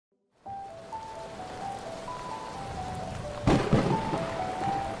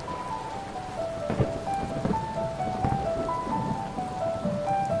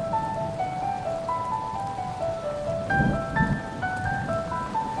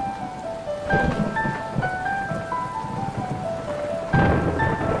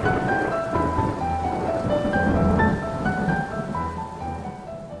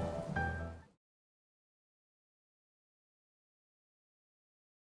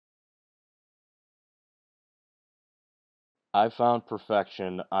I Found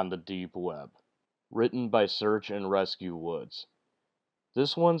Perfection on the Deep Web, written by Search and Rescue Woods.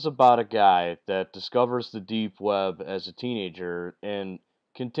 This one's about a guy that discovers the deep web as a teenager and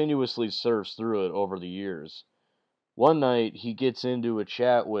continuously surfs through it over the years. One night, he gets into a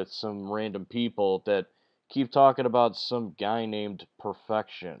chat with some random people that keep talking about some guy named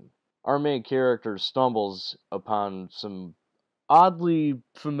Perfection. Our main character stumbles upon some oddly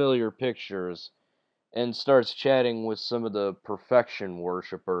familiar pictures and starts chatting with some of the perfection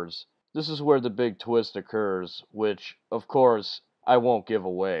worshippers. This is where the big twist occurs, which, of course, I won't give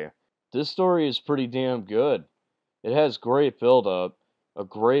away. This story is pretty damn good. It has great build up, a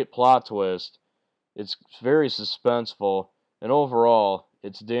great plot twist, it's very suspenseful, and overall,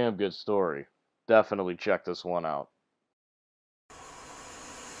 it's a damn good story. Definitely check this one out.